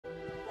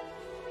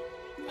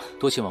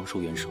多谢王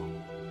叔援手，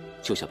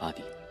救下八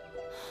弟。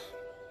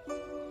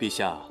陛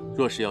下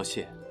若是要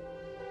谢，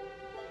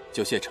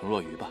就谢程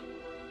若愚吧，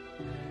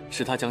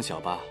是他将小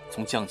八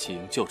从将旗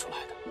营救出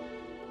来的。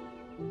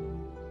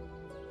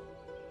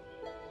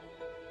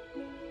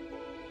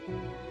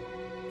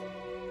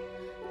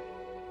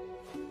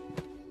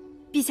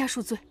陛下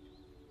恕罪，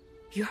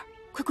鱼儿，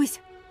快跪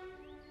下，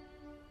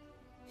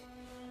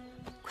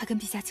快跟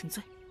陛下请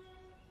罪。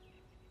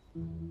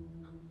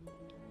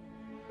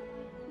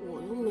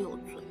我又没有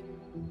罪。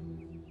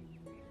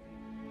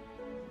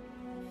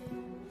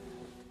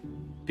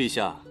陛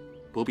下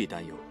不必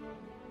担忧，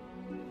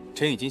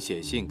臣已经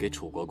写信给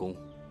楚国公，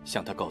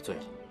向他告罪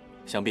了，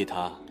想必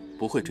他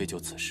不会追究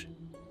此事。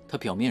他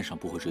表面上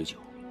不会追究，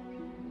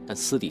但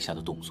私底下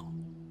的动作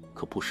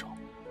可不少。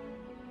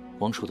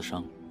王叔的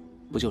伤，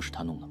不就是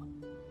他弄的吗？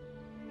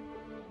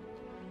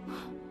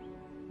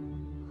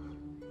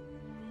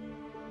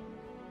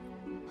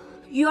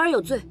鱼儿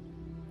有罪。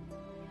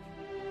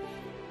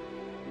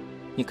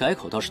你改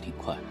口倒是挺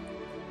快的。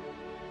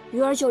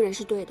鱼儿救人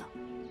是对的，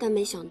但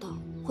没想到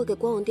会给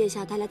光王殿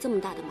下带来这么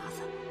大的麻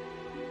烦。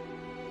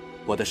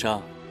我的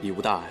伤已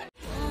无大碍。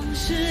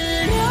是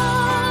了